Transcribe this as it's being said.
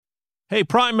Hey,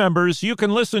 Prime members, you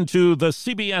can listen to the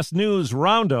CBS News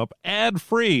Roundup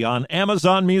ad-free on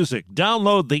Amazon Music.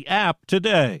 Download the app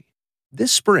today.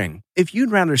 This spring, if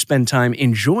you'd rather spend time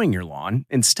enjoying your lawn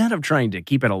instead of trying to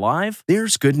keep it alive,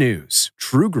 there's good news.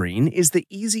 TruGreen is the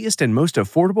easiest and most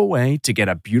affordable way to get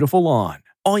a beautiful lawn.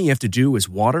 All you have to do is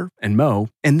water and mow,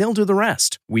 and they'll do the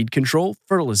rest. Weed control,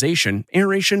 fertilization,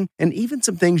 aeration, and even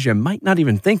some things you might not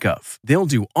even think of. They'll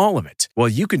do all of it, while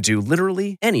you can do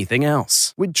literally anything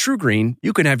else. With TruGreen,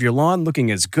 you can have your lawn looking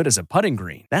as good as a putting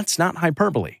green. That's not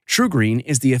hyperbole. TruGreen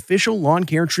is the official lawn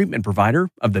care treatment provider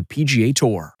of the PGA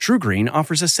Tour. TruGreen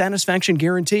offers a satisfaction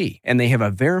guarantee, and they have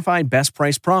a verified best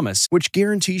price promise, which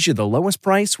guarantees you the lowest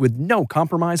price with no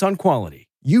compromise on quality.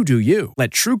 You do you. Let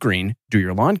TruGreen do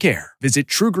your lawn care. Visit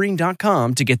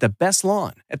TruGreen.com to get the best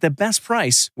lawn at the best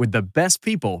price with the best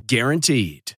people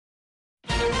guaranteed.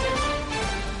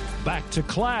 Back to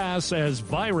class as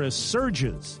virus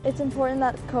surges. It's important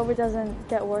that COVID doesn't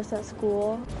get worse at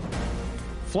school.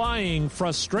 Flying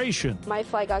frustration. My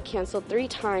flight got canceled 3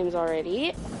 times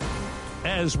already.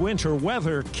 As winter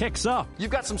weather kicks up.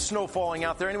 You've got some snow falling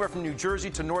out there, anywhere from New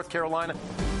Jersey to North Carolina.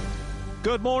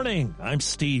 Good morning. I'm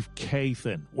Steve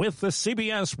Kathan with the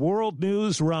CBS World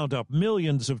News Roundup.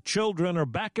 Millions of children are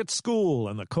back at school,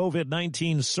 and the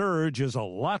COVID-19 surge is a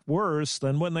lot worse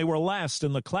than when they were last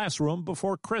in the classroom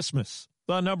before Christmas.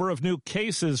 The number of new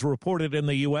cases reported in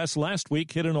the U.S. last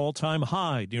week hit an all-time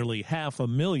high, nearly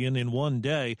 500,000 in one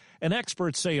day, and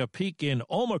experts say a peak in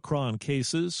Omicron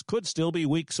cases could still be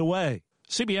weeks away.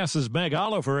 CBS's Meg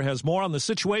Oliver has more on the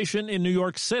situation in New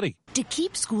York City. To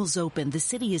keep schools open, the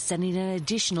city is sending an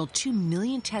additional 2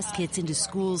 million test kits into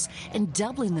schools and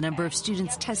doubling the number of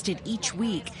students tested each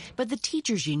week. But the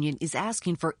teachers union is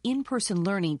asking for in-person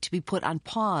learning to be put on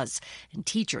pause. And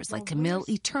teachers like Camille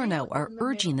Eterno are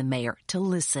urging the mayor to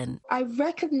listen. I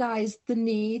recognize the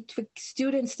need for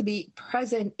students to be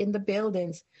present in the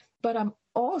buildings, but I'm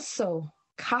also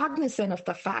cognizant of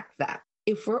the fact that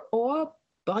if we're all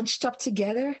bunched up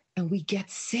together and we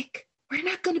get sick, we're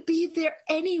not going to be there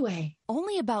anyway.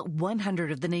 Only about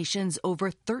 100 of the nation's over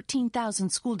 13,000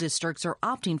 school districts are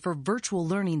opting for virtual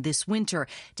learning this winter,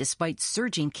 despite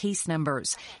surging case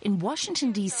numbers. In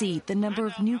Washington, D.C., the number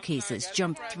of new cases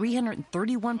jumped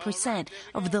 331%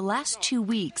 over the last 2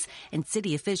 weeks, and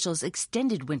city officials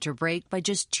extended winter break by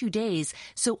just 2 days,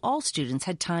 so all students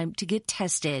had time to get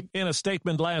tested. In a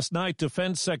statement last night,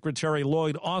 Defense Secretary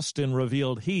Lloyd Austin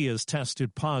revealed he is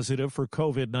tested positive for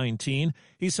COVID-19.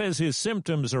 He says his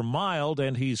symptoms are mild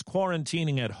and he's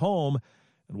quarantining at home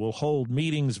and will hold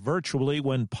meetings virtually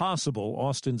when possible.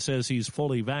 Austin says he's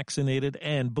fully vaccinated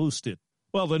and boosted.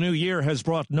 Well, the new year has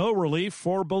brought no relief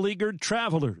for beleaguered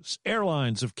travelers.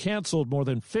 Airlines have canceled more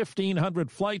than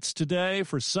 1,500 flights today.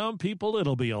 For some people,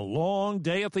 it'll be a long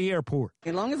day at the airport.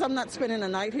 As long as I'm not spending a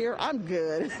night here, I'm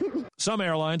good. Some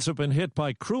airlines have been hit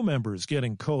by crew members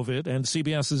getting COVID, and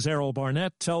CBS's Errol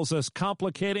Barnett tells us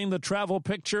complicating the travel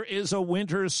picture is a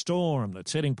winter storm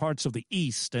that's hitting parts of the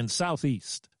east and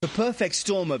southeast. The perfect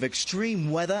storm of extreme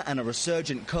weather and a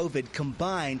resurgent COVID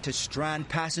combined to strand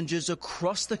passengers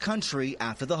across the country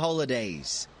after the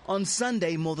holidays. On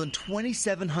Sunday, more than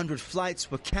 2,700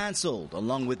 flights were cancelled,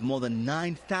 along with more than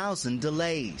 9,000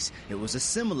 delays. It was a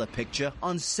similar picture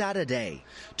on Saturday.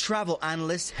 Travel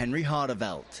analyst Henry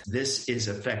Hardevelt. This is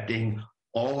affecting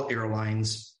all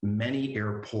airlines, many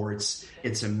airports.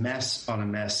 It's a mess on a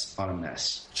mess on a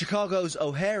mess. Chicago's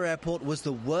O'Hare Airport was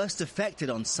the worst affected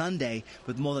on Sunday,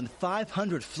 with more than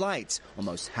 500 flights,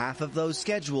 almost half of those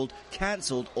scheduled,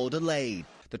 cancelled or delayed.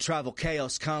 The travel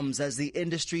chaos comes as the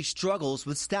industry struggles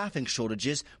with staffing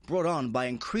shortages brought on by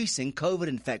increasing COVID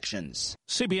infections.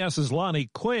 CBS's Lonnie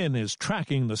Quinn is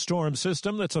tracking the storm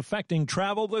system that's affecting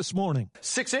travel this morning.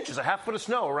 6 inches, a half foot of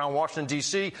snow around Washington,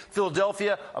 D.C.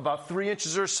 Philadelphia, about 3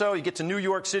 inches or so. You get to New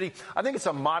York City. I think it's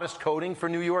a modest coating for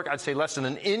New York. I'd say less than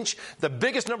an inch. The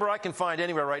biggest number I can find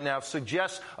anywhere right now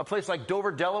suggests a place like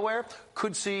Dover, Delaware,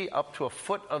 could see up to a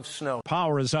foot of snow.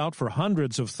 Power is out for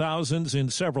hundreds of thousands in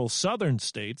several southern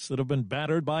states that have been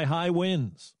battered by high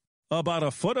winds. About a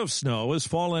foot of snow has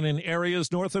fallen in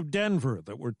areas north of Denver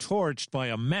that were torched by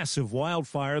a massive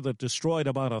wildfire that destroyed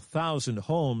about 1,000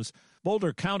 homes.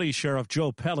 Boulder County Sheriff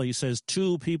Joe Pelley says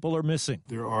 2 people are missing.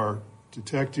 There are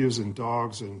detectives and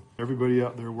dogs and everybody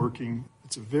out there working.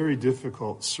 It's a very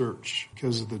difficult search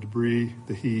because of the debris,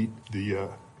 the heat,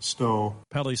 the snow.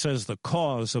 Pelley says the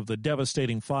cause of the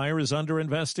devastating fire is under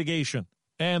investigation.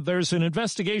 And there's an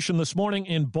investigation this morning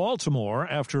in Baltimore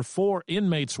after 4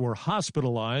 inmates were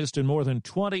hospitalized and more than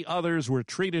 20 others were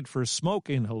treated for smoke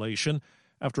inhalation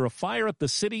after a fire at the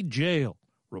city jail.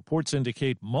 Reports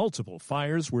indicate multiple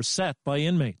fires were set by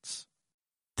inmates.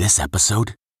 This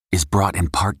episode is brought in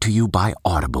part to you by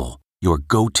Audible, your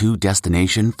go-to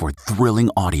destination for thrilling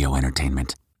audio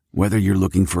entertainment. Whether you're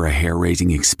looking for a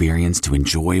hair-raising experience to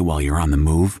enjoy while you're on the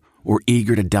move or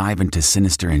eager to dive into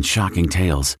sinister and shocking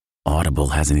tales, Audible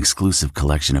has an exclusive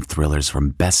collection of thrillers from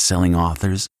best-selling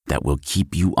authors that will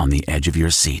keep you on the edge of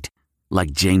your seat.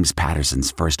 Like James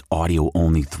Patterson's first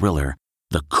audio-only thriller,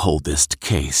 The Coldest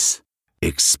Case.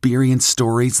 Experience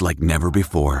stories like never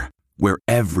before, where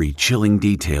every chilling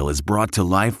detail is brought to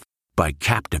life by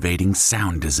captivating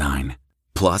sound design.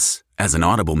 Plus, as an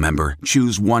Audible member,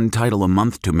 choose one title a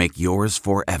month to make yours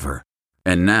forever.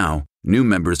 And now, new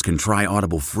members can try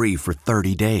Audible free for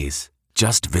 30 days.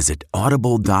 Just visit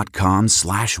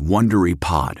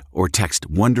audible.com/WonderyPod or text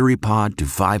WonderyPod to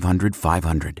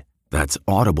 500-500. That's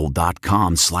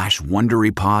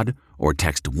audible.com/WonderyPod or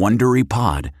text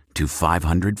WonderyPod to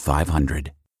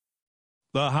 500-500.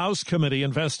 The House committee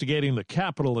investigating the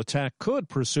Capitol attack could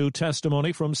pursue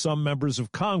testimony from some members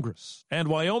of Congress. And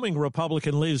Wyoming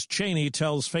Republican Liz Cheney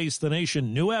tells Face the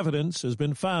Nation new evidence has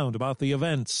been found about the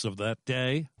events of that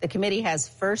day. The committee has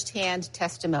firsthand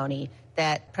testimony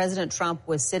that President Trump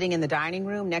was sitting in the dining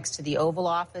room next to the Oval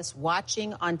Office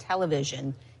watching on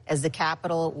television as the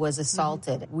Capitol was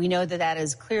assaulted. We know that that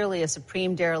is clearly a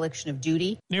supreme dereliction of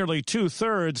duty. Nearly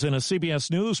two-thirds in a CBS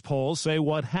News poll say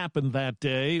what happened that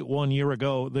day 1 year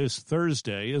ago this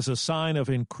Thursday is a sign of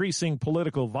increasing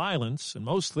political violence, and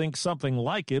most think something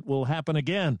like it will happen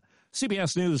again.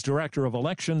 CBS News Director of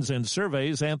Elections and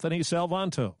Surveys, Anthony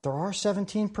Salvanto. There are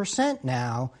 17%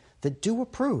 now that do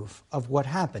approve of what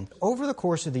happened. Over the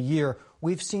course of the year,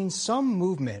 we've seen some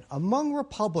movement among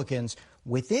Republicans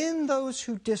within those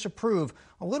who disapprove,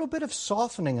 a little bit of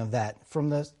softening of that from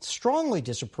the strongly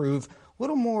disapprove, a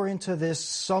little more into this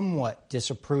somewhat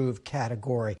disapprove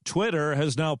category. Twitter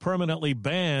has now permanently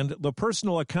banned the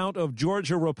personal account of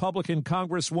Georgia Republican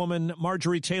Congresswoman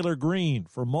Marjorie Taylor Greene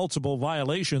for multiple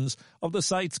violations of the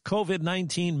site's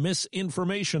COVID-19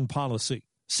 misinformation policy.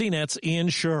 CNET's Ian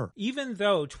Scher. Even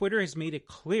though Twitter has made it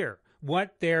clear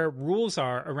what their rules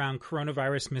are around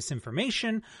coronavirus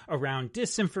misinformation, around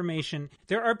disinformation,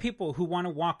 there are people who want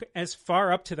to walk as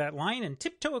far up to that line and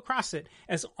tiptoe across it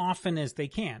as often as they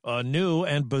can. A new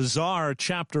and bizarre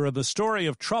chapter of the story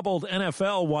of troubled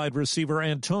NFL wide receiver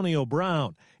Antonio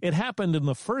Brown. It happened in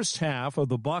the first half of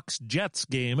the Bucs-Jets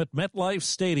game at MetLife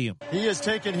Stadium. He has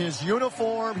taken his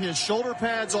uniform, his shoulder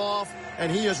pads off,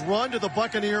 and he has run to the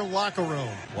Buccaneer locker room.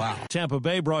 Wow. Tampa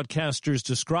Bay broadcasters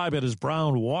describe it as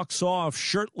Brown walks off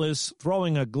shirtless,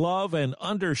 throwing a glove and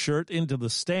undershirt into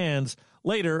the stands.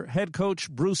 Later, head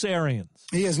coach Bruce Arians.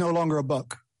 He is no longer a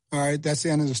Buck. All right, that's the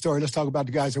end of the story. Let's talk about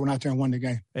the guys that went out there and won the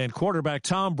game. And quarterback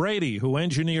Tom Brady, who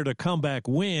engineered a comeback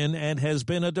win and has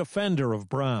been a defender of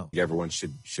Brown. Everyone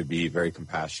should be very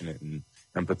compassionate and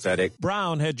empathetic.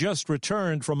 Brown had just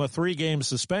returned from a 3-game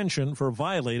suspension for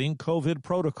violating COVID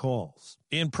protocols.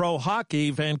 In pro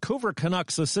hockey, Vancouver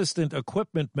Canucks assistant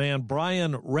equipment man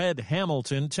Brian Red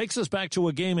Hamilton takes us back to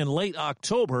a game in late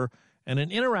October and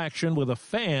an interaction with a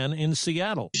fan in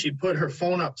Seattle. She put her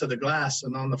phone up to the glass,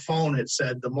 and on the phone it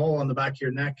said, "The mole on the back of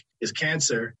your neck is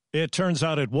cancer." It turns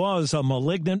out it was a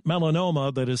malignant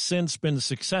melanoma that has since been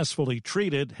successfully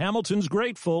treated. Hamilton's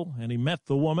grateful, and he met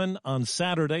the woman on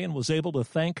Saturday and was able to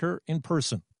thank her in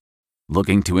person.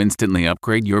 Looking to instantly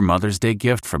upgrade your Mother's Day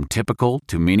gift from typical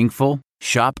to meaningful?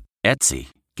 Shop Etsy.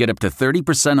 Get up to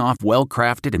 30% off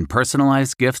well-crafted and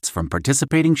personalized gifts from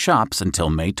participating shops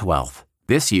until May 12th.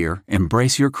 This year,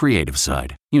 embrace your creative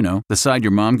side. You know, the side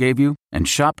your mom gave you. And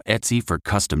shop Etsy for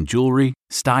custom jewelry,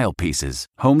 style pieces,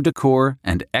 home decor,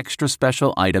 and extra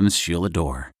special items she'll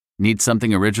adore. Need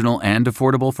something original and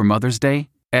affordable for Mother's Day?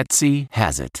 Etsy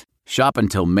has it. Shop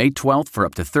until May 12th for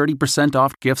up to 30%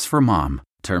 off gifts for mom.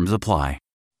 Terms apply.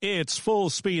 It's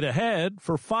full speed ahead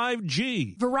for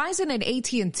 5G. Verizon and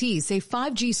AT&T say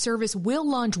 5G service will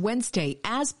launch Wednesday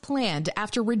as planned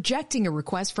after rejecting a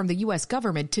request from the U.S.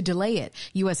 government to delay it.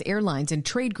 U.S. airlines and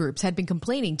trade groups had been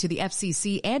complaining to the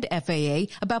FCC and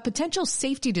FAA about potential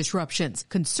safety disruptions,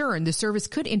 concerned the service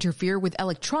could interfere with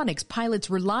electronics pilots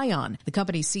rely on. The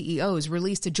company's CEOs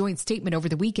released a joint statement over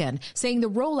the weekend saying the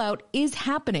rollout is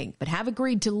happening, but have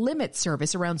agreed to limit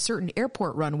service around certain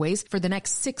airport runways for the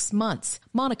next 6 months.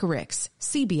 Monica Ricks,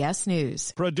 CBS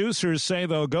News. Producers say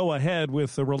they'll go ahead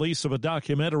with the release of a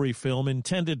documentary film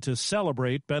intended to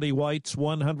celebrate Betty White's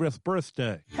 100th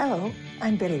birthday. Hello,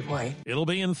 I'm Betty White. It'll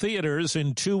be in theaters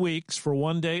in 2 weeks for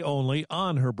one day only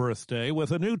on her birthday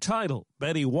with a new title,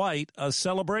 Betty White, A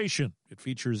Celebration. It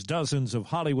features dozens of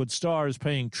Hollywood stars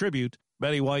paying tribute.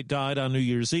 Betty White died on New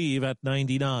Year's Eve at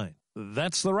 99.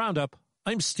 That's the Roundup.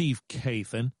 I'm Steve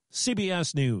Kathan,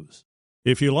 CBS News.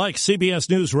 If you like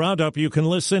CBS News Roundup, you can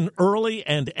listen early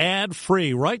and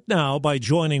ad-free right now by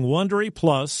joining Wondery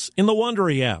Plus in the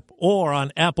Wondery app or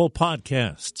on Apple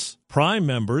Podcasts. Prime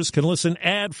members can listen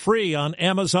ad-free on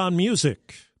Amazon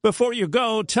Music. Before you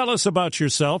go, tell us about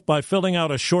yourself by filling out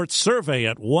a short survey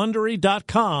at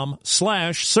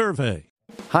Wondery.com/survey.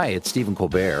 Hi, it's Stephen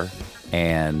Colbert,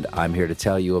 and I'm here to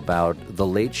tell you about The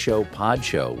Late Show Pod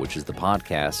Show, which is the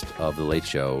podcast of The Late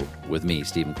Show with me,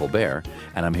 Stephen Colbert,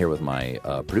 and I'm here with my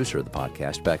producer of the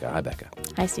podcast, Becca. Hi, Becca.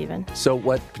 Hi, Stephen. So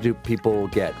what do people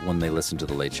get when they listen to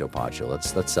The Late Show Pod Show?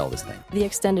 Let's sell this thing. The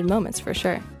extended moments, for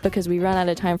sure, because we run out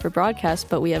of time for broadcast,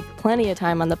 but we have plenty of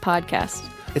time on the podcast.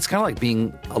 It's kind of like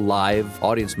being a live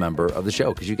audience member of the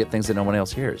show because you get things that no one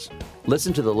else hears.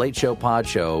 Listen to The Late Show Pod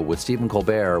Show with Stephen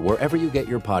Colbert wherever you get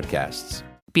your podcasts.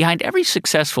 Behind every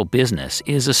successful business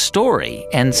is a story,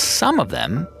 and some of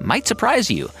them might surprise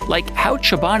you, like how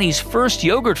Chobani's first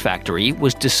yogurt factory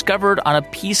was discovered on a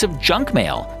piece of junk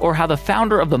mail, or how the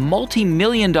founder of the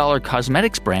multi-million-dollar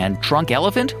cosmetics brand Drunk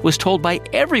Elephant was told by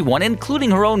everyone,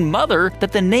 including her own mother,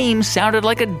 that the name sounded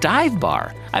like a dive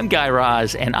bar. I'm Guy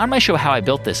Raz, and on my show How I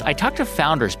Built This, I talk to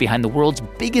founders behind the world's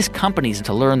biggest companies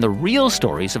to learn the real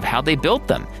stories of how they built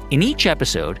them. In each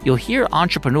episode, you'll hear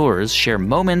entrepreneurs share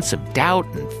moments of doubt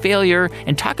and failure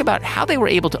and talk about how they were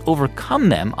able to overcome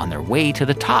them on their way to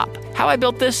the top. How I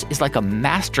Built This is like a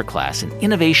masterclass in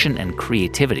innovation and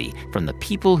creativity from the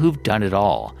people who've done it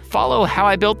all. Follow How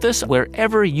I Built This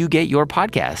wherever you get your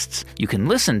podcasts. You can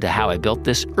listen to How I Built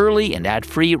This early and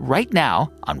ad-free right now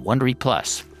on Wondery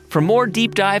Plus. For more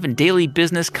deep dive and daily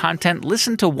business content,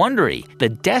 listen to Wondery, the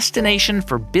destination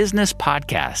for business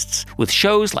podcasts. With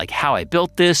shows like How I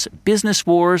Built This, Business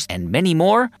Wars, and many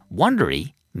more,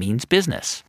 Wondery means business.